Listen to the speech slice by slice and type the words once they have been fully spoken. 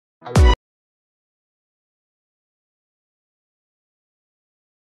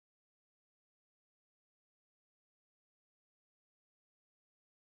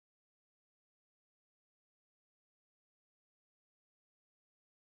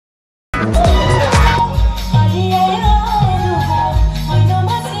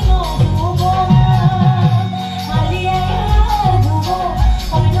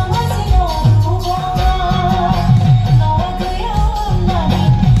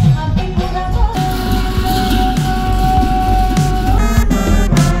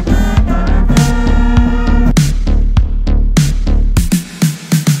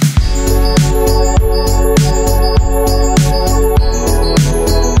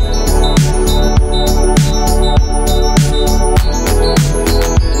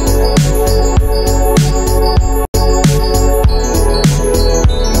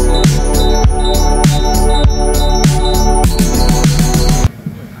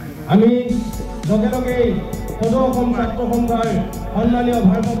সম্মানীয়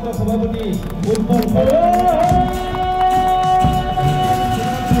ভাৰপ্ৰাপ্ত সভাপতি উৎপল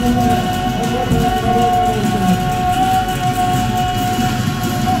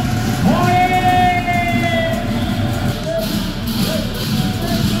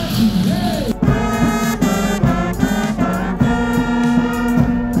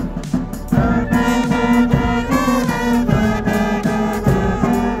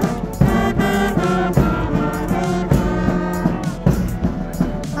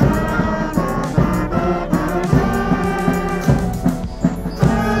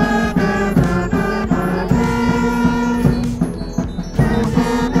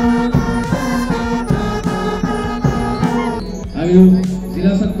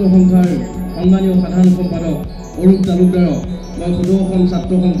জিলা ছাত্ৰ সন্থাৰ সন্মানীয় সাধাৰণ সম্পাদক অৰূপ তালুকদাৰক মই সদৌ অসম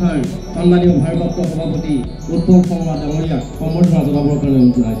ছাত্ৰ সন্থাৰ সন্মানীয় ভাৰপ্ৰাপ্ত সভাপতি উৎপল শৰ্মা ডাঙৰীয়াক সম্বৰ্ধনা জনাবৰ কাৰণে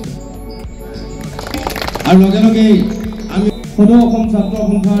অনুৰোধ জনাইছোঁ। আৰু লগে লগেই আমি সদৌ অসম ছাত্ৰ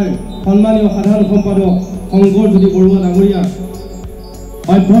সন্থাৰ সন্মানীয় সাধাৰণ সম্পাদক শংকৰজ্যোতি বৰুৱা ডাঙৰীয়াক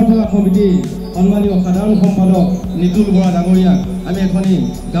অভ্যৰ্থনা সমিতিৰ সন্মানীয় সাধাৰণ সম্পাদক নিতুল বৰা ডাঙৰীয়াক আমি এখনি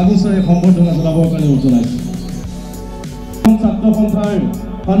গামোচাৰে সম্বৰ্ধনা জনাবৰ কাৰণে অনুৰোধ জনাইছোঁ। ছাত্ৰ সন্থাৰ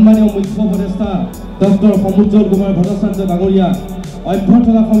সন্মানীয় মুখ্য উপদেষ্টা ডক্টৰ সমুজ্জ্বল কুমাৰ ভট্টাচাৰ্য ডাঙৰীয়াক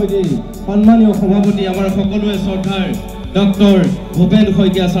অভ্যৰ্থনা সমিতিৰ সন্মানীয় সভাপতি আমাৰ সকলোৱে শ্ৰদ্ধাৰ ডক্টৰ ভূপেন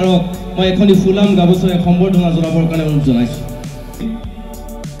শইকীয়া ছাৰক মই এখনি ফুলাম গামোচাৰে সম্বৰ্ধনা জনাবৰ কাৰণে অনুৰোধ জনাইছোঁ।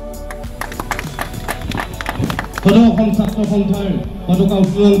 সদৌ অসম ছাত্ৰ সন্থাৰ পতাকা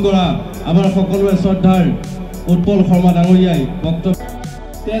উত্তোলন কৰা আমাৰ সকলোৱে শ্ৰদ্ধাৰ উৎপল শৰ্মা ডাঙৰীয়াই বক্তব্য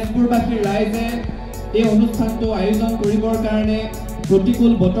তেজপুৰবাসীৰ ৰাইজে এই অনুষ্ঠানটো আয়োজন কৰিবৰ কাৰণে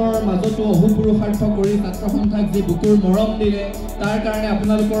প্ৰতিকূল বতৰৰ মাজতো অহোপুৰুষাৰ্থ কৰি ছাত্ৰ সন্থাক যি বুকুৰ মৰম দিলে তাৰ কাৰণে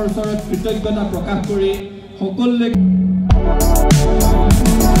আপোনালোকৰ ওচৰত কৃতজ্ঞতা প্ৰকাশ কৰি সকলোৱে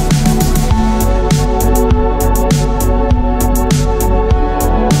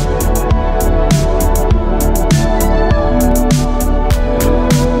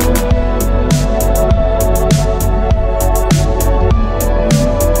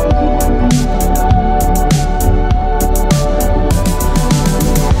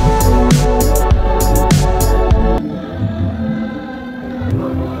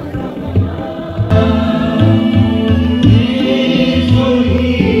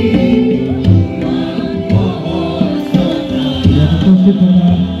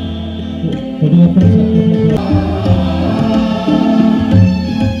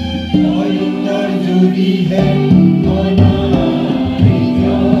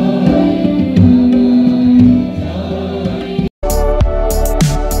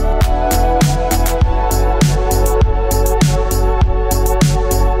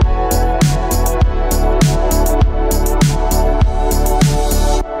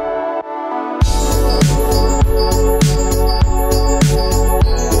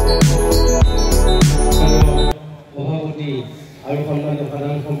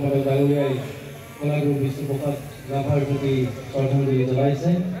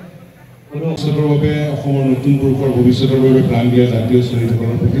নতুন পুৰুষৰ ভৱিষ্যতৰ বাবে প্ৰাণ দিয়া জাতীয়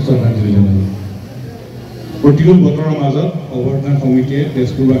শ্বহীদসকলৰ প্ৰতি শ্ৰদ্ধাঞ্জলি জনালোঁ। প্ৰতিকূল বতৰৰ মাজত অভ্যৰ্থনা সমিতিয়ে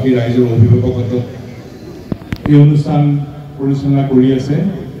তেজপুৰবাসী ৰাইজৰ অভিভাৱকত্বত এই অনুষ্ঠান পৰিচালনা কৰি আছে।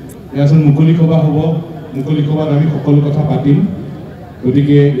 এয়া আচলতে মুকলি সভা হ'ব। মুকলি সভাত আমি সকলো কথা পাতিম,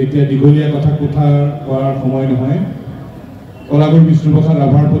 গতিকে এতিয়া দীঘলীয়া কথা কোৱাৰ সময় নহয়। কলাগুৰু বিষ্ণু প্ৰসাদ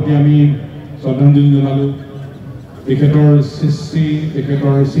ৰাভাৰ প্ৰতি আমি শ্ৰদ্ধাঞ্জলি জনালোঁ। তেখেতৰ সৃষ্টি,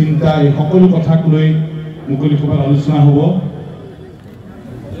 তেখেতৰ চিন্তা, এই সকলো কথাক লৈ মুকলি সভাত আলোচনা হ'ব।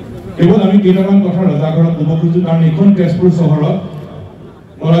 কেৱল আমি কেইটামান কথা ৰজাঘৰত ক'ব খোজোঁ, কাৰণ এইখন তেজপুৰ চহৰত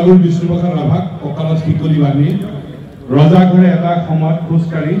কলাগুৰু বিষ্ণু প্ৰসাদ ৰাভাক কঁকালত শিকলি বান্ধি ৰজাঘৰে এটা সময়ত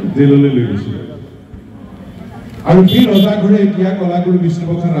খোজকাঢ়ি জেললৈ লৈ গৈছিল আৰু সেই ৰজাঘৰে এতিয়া কলাগুৰু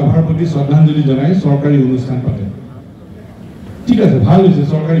বিষ্ণুপ্ৰসাদ ৰাভাৰ প্ৰতি শ্ৰদ্ধাঞ্জলি জনাই চৰকাৰী অনুষ্ঠান পাতে ঠিক আছে ভাল হৈছে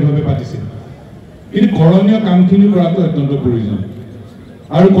চৰকাৰীভাৱে পাতিছে কিন্তু কৰণীয় কামখিনি কৰাটো অত্যন্ত প্ৰয়োজন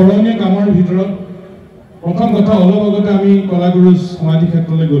আৰু কৰণীয় কামৰ ভিতৰত প্ৰথম কথা অলপ আগতে আমি কলাগুৰু সমাধি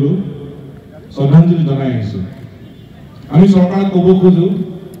ক্ষেত্ৰলৈ গ'লো শ্ৰদ্ধাঞ্জলি জনাই আহিছোঁ আমি চৰকাৰক ক'ব খোজো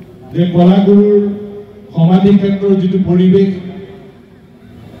যে কলাগুৰুৰ সমাধি ক্ষেত্ৰৰ যিটো পৰিৱেশ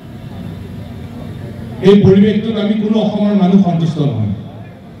এই পৰিৱেশটোত আমি কোনো অসমৰ মানুহ সন্তুষ্ট নহয়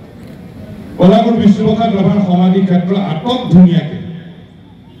কলাগুৰু বিষ্ণুপ্ৰসাদ ৰাভাৰ সমাধি ক্ষেত্ৰ আটক ধুনীয়াকৈ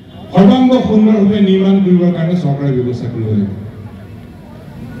সৰ্বাংগ সুন্দৰভাৱে নিৰ্মাণ কৰিবৰ কাৰণে চৰকাৰে ব্যৱস্থা কৰিব লাগিব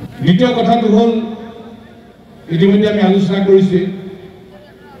দ্বিতীয় কথাটো হ'ল ইতিমধ্যে আমি আলোচনা কৰিছোঁ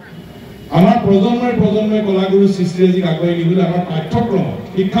আমাৰ প্ৰজন্মই কলাগুৰু সৃষ্টিৰাজিক আগুৱাই নিবলৈ আমাৰ পাঠ্যক্ৰম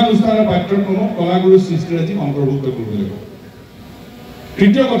শিক্ষানুষ্ঠানৰ পাঠ্যক্ৰমত কলাগুৰু সৃষ্টিৰাজিক অন্তৰ্ভুক্ত কৰিব লাগিব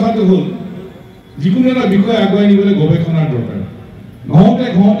তৃতীয় কথাটো হ'ল যিকোনো এটা বিষয় আগুৱাই নিবলৈ গৱেষণাৰ দৰকাৰ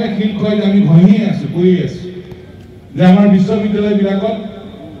ঘঁহোতে শিল ক্ষয় আমি ঘঁহিয়ে আছোঁ কৈয়ে আছোঁ যে আমাৰ বিশ্ববিদ্যালয়বিলাকত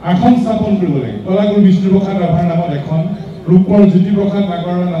আসন স্থাপন কৰিব লাগে কলাগুৰু বিষ্ণুপ্ৰসাদ ৰাভাৰ নামত এখন ৰূপৰ জ্যোতিপ্ৰসাদ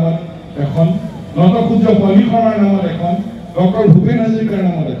আগৰৱালাৰ নামত এখন নটসূৰ্য পলী শৰ্মাৰ নামত এখন ডক্টৰ ভূপেন হাজৰিকাৰ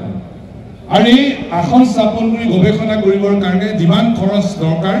নামত এখন আৰু এই আসন স্থাপন কৰি গৱেষণা কৰিবৰ কাৰণে যিমান খৰচ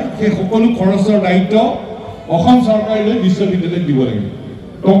দৰকাৰ সেই সকলো খৰচৰ দায়িত্ব অসম চৰকাৰলৈ বিশ্ববিদ্যালয়ক দিব লাগিব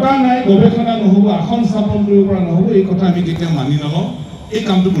টকা নাই গৱেষণা নহ'ব আসন স্থাপন কৰিব পৰা নহ'ব এই কথা আমি কেতিয়াও মানি নলওঁ এই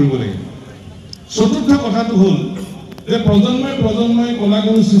কামটো কৰিব লাগিব চতুৰ্থ কথাটো হ'ল যে প্ৰজন্মই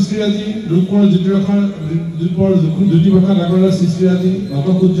কলাগুৰু সৃষ্টিৰাজি ৰূপৰ জ্যোতিপ্ৰসাদ আগৰৱালাৰ সৃষ্টিৰাজি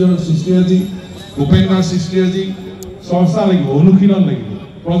নটসূৰ্যৰ সৃষ্টিৰাজি ভূপেন্দ্ৰৰ সৃষ্টিৰাজি চৰ্চা লাগিব অনুশীলন লাগিব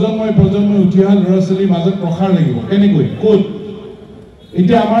প্ৰজন্মই উঠি অহা ল'ৰা ছোৱালীৰ মাজত প্ৰসাৰ লাগিব কেনেকৈ ক'ত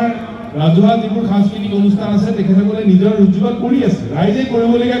এতিয়া আমাৰ ৰাজহুৱা যিবোৰ সাংস্কৃতিক অনুষ্ঠান আছে তেখেতসকলে নিজৰ ৰুজুৱাত কৰি আছে ৰাইজে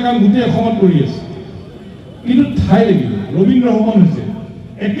কৰিবলগীয়া কাম গোটেই অসমত কৰি আছে কিন্তু ঠাই লাগিব ৰবীন্দ্ৰ ভৱন হৈছে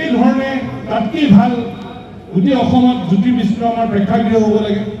একেধৰণে তাতকৈ ভাল গোটেই অসমত জ্যোতি বিষ্ণু আমাৰ প্ৰেক্ষাগৃহ হ'ব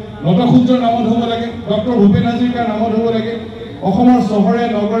লাগে নটসূৰ্যৰ নামত হ'ব লাগে ডক্টৰ ভূপেন হাজৰিকাৰ নামত হ'ব লাগে অসমৰ চহৰে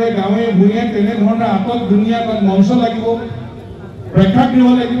নগৰে গাঁৱে ভূঞে তেনেধৰণৰ আটক ধুনীয়া তাত মঞ্চ লাগিব প্ৰেক্ষাগৃহ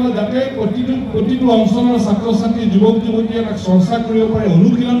লাগিব যাতে প্ৰতিটো অঞ্চলৰ ছাত্ৰ ছাত্ৰী যুৱক যুৱতীয়ে তাক চৰ্চা কৰিব পাৰে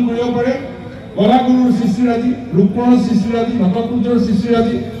অনুশীলন কৰিব পাৰে কলাগুৰুৰ সৃষ্টিৰাজি ৰূপৰ সৃষ্টিৰাজি নটসূৰ্যৰ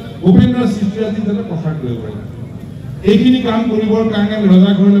সৃষ্টিৰাজি ভূপেন্দ্ৰৰ সৃষ্টিৰাজি যাতে প্ৰসাৰ কৰিব পাৰে এইখিনি কাম কৰিবৰ কাৰণে আমি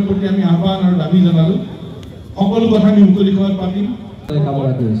ৰজাঘৰৰ প্ৰতি আমি আহ্বান আৰু দাবী জনালোঁ সকলো কথা আমি মুকলি সময়ত পাতিম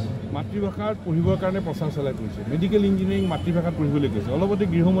মাতৃভাষাত পঢ়িবৰ কাৰণে প্ৰচাৰ চলাই কৰিছে মেডিকেল ইঞ্জিনিয়াৰিং মাতৃভাষাত পঢ়িবলৈ কৈছে অলপতে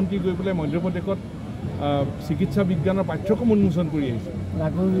গৃহমন্ত্ৰী গৈ পেলাই মধ্যপ্ৰদেশত চিকিৎসা বিজ্ঞানৰ পাঠ্যক্ৰম উন্মোচন কৰি আহিছে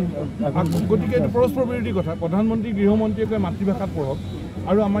গতিকে এইটো পৰস্পৰ বিৰোধী কথা প্ৰধানমন্ত্ৰী গৃহমন্ত্ৰীয়ে কয় মাতৃভাষাত পঢ়ক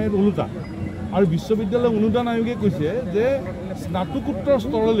আৰু আমাৰ ইয়াত ওলোটা আৰু বিশ্ববিদ্যালয় অনুদান আয়োগে কৈছে যে স্নাতকোত্তৰ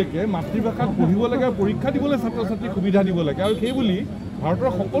স্তৰলৈকে মাতৃভাষাত পঢ়িব লাগে আৰু পৰীক্ষা দিবলৈ ছাত্ৰ ছাত্ৰীক সুবিধা দিব লাগে আৰু সেইবুলি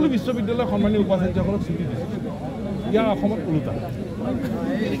ভাৰতৰ সকলো বিশ্ববিদ্যালয় সন্মানীয় উপাচাৰ্যসকলক স্বীকৃতি দিছে ইয়াৰ অসমত ওলোটা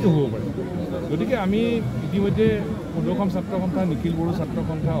এনেকৈ হ'ব পাৰে গতিকে আমি ইতিমধ্যে প্ৰদৰ্শন ছাত্ৰ সন্থা নিখিল বড়ো ছাত্ৰ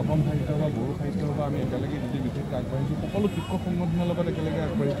সন্থা অসম সাহিত্য সভা বড়ো সাহিত্য সভা আমি একেলগে যদি বিশেষকৈ আগবাঢ়িছোঁ সকলো শিক্ষক সংগঠনৰ লগত একেলগে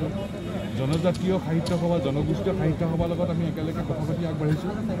আগবাঢ়িছোঁ জনজাতীয় সাহিত্য সভা জনগোষ্ঠীয় সাহিত্য সভাৰ লগত আমি একেলগে কথা পাতি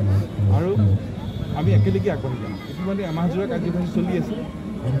আগবাঢ়িছোঁ আৰু আমি একেলগে আগবাঢ়ি যাম ইতিমধ্যে এমাহজোৰা কাৰ্যসূচী চলি আছে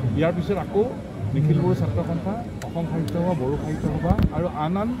ইয়াৰ পিছত আকৌ নিখিল বড়ো ছাত্ৰ সন্থা অসম সাহিত্য সভা বড়ো সাহিত্য সভা আৰু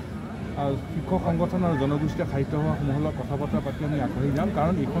আন শিক্ষক সংগঠন আৰু জনগোষ্ঠীয় সাহিত্য সভাসমূহৰ লগত কথা বতৰা পাতি আমি আগবাঢ়ি যাম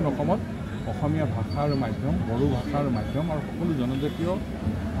কাৰণ এইখন অসমত অসমীয়া ভাষা আৰু মাধ্যম বড়ো ভাষা আৰু মাধ্যম আৰু সকলো জনজাতীয়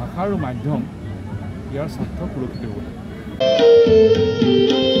ভাষা আৰু মাধ্যম ইয়াৰ স্বাৰ্থ সুৰক্ষিত হ'ব লাগে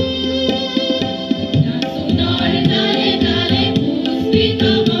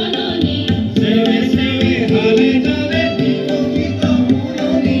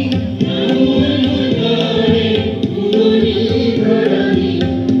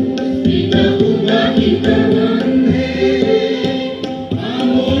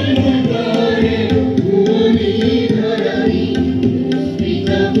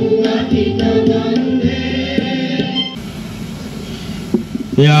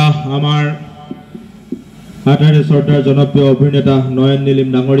আমাৰ হাতাৰে শ্ৰদ্ধাৰ জনপ্ৰিয় অভিনেতা নয়ন নীলিম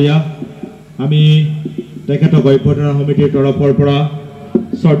ডাঙৰীয়া আমি তেখেতক অভ্যৰ্থনা সমিতিৰ তৰফৰ পৰা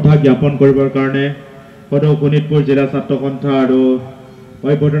শ্ৰদ্ধা জ্ঞাপন কৰিবৰ কাৰণে সদৌ শোণিতপুৰ জিলা ছাত্ৰ সন্থা আৰু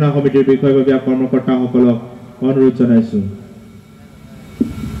অভ্যৰ্থনা সমিতিৰ বিষয়ববীয়া কৰ্মকৰ্তাসকলক অনুৰোধ জনাইছোঁ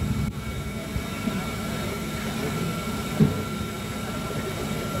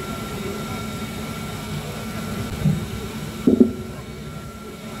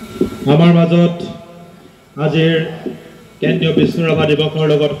আমাৰ মাজত আজিৰ কেন্দ্ৰীয় বিষ্ণু ৰাভা দিৱসৰ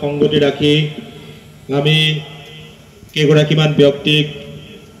লগত সংগতি ৰাখি আমি কেইগৰাকীমান ব্যক্তিক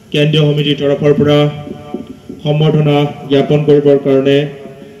কেন্দ্ৰীয় সমিতিৰ তৰফৰ পৰা সম্বৰ্ধনা জ্ঞাপন কৰিবৰ কাৰণে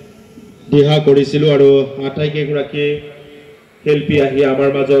দিহা কৰিছিলোঁ আৰু আটাইকেইগৰাকী শিল্পী আহি আমাৰ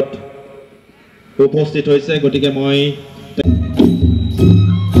মাজত উপস্থিত হৈছে। গতিকে মই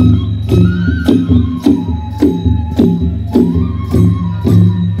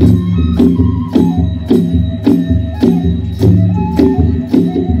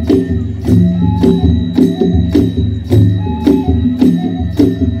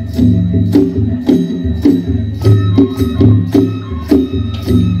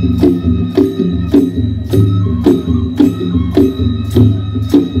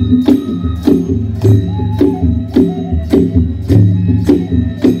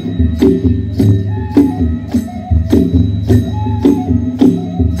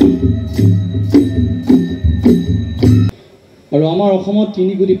আৰু আমাৰ অসমত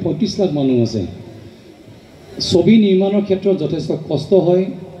 3 কোটি 35 লাখ মানুহ আছে। ছবি নিৰ্মাণৰ ক্ষেত্ৰত যথেষ্ট কষ্ট হয়,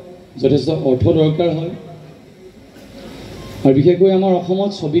 যথেষ্ট অৰ্থ দৰকাৰ হয় আৰু বিশেষকৈ আমাৰ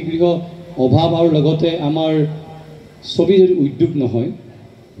অসমত ছবিগৃহ অভাৱ আৰু লগতে আমাৰ ছবি যদি উদ্যোগ নহয়,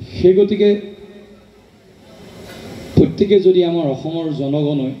 সেই গতিকে প্ৰত্যেকে যদি আমাৰ অসমৰ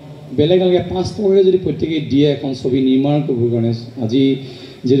জনগণই বেলেগ বেলেগ 5 টকাকৈ যদি প্ৰত্যেকে দিয়ে এখন ছবি নিৰ্মাণ কৰিবৰ কাৰণে, আজি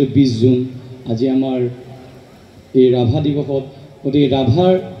যিহেতু 20 জুন, আজি আমাৰ এই ৰাভা দিৱসত, গতিকে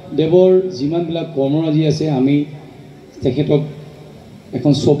ৰাভাৰ দেৱৰ যিমানবিলাক কৰ্মৰাজি আছে আমি তেখেতক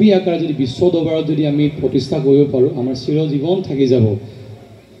এখন ছবি আকাৰে যদি বিশ্ব দৰবাৰত যদি আমি প্ৰতিষ্ঠা কৰিব পাৰোঁ, আমাৰ চিৰজীৱন থাকি যাব।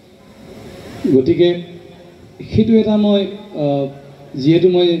 গতিকে সেইটো এটা মই যিহেতু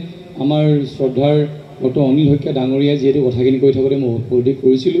মই আমাৰ শ্ৰদ্ধাৰ ডক্টৰ অনিল শইকীয়া ডাঙৰীয়াই যিহেতু কথাখিনি কৈ থাকোঁতে মই উপলব্ধি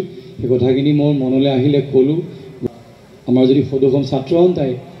কৰিছিলোঁ, সেই কথাখিনি মোৰ মনলৈ আহিলে ক'লোঁ। আমাৰ যদি সদৌ ছাত্ৰ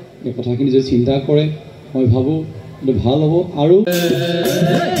সন্থাই এই কথাখিনি যদি চিন্তা কৰে, মই ভাবোঁ এইটো ভাল হ'ব। আৰু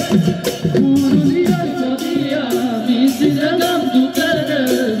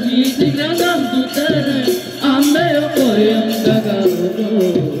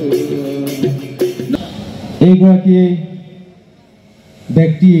এইগৰাকী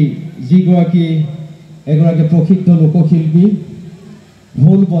ব্যক্তি যিগৰাকী এগৰাকী প্ৰসিদ্ধ লোকশিল্পী,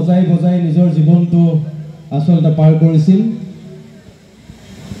 ঢোল বজাই বজাই নিজৰ জীৱনটো আচলতে পাৰ কৰিছিল।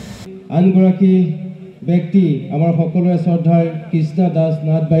 আনগৰাকী ব্যক্তি আমাৰ সকলোৰে শ্ৰদ্ধাৰ কৃষ্ণা দাস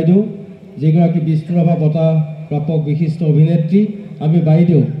নাথ বাইদেউ, যিগৰাকী বিষ্ণু ৰাভা বঁটা প্ৰাপক বিশিষ্ট অভিনেত্ৰী। আমি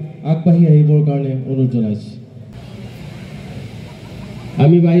বাইদেউ আগবাঢ়ি আহিবৰ কাৰণে অনুৰোধ জনাইছোঁ।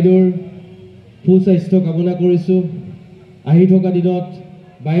 আমি বাইদেউৰ সুস্বাস্থ্য কামনা কৰিছোঁ। আহি থকা দিনত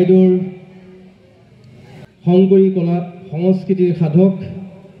বাইদেউৰ শংকৰী কলা সংস্কৃতিৰ সাধক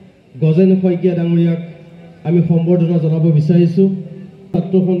গজেন শইকীয়া ডাঙৰীয়াক আমি সম্বৰ্ধনা জনাব বিচাৰিছোঁ।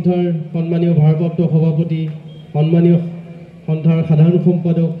 ছাত্ৰ সন্থাৰ সন্মানীয় ভাৰপ্ৰাপ্ত সভাপতি, সন্মানীয় সন্থাৰ সাধাৰণ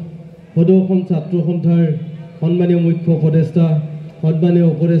সম্পাদক, সদৌ অসম ছাত্ৰ সন্থাৰ সন্মানীয় মুখ্য উপদেষ্টা, সন্মানীয়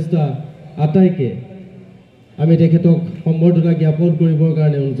উপদেষ্টা আটাইকে আমি তেখেতক সম্বৰ্ধনা জ্ঞাপন কৰিবৰ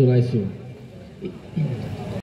কাৰণে অনুৰোধ জনাইছোঁ।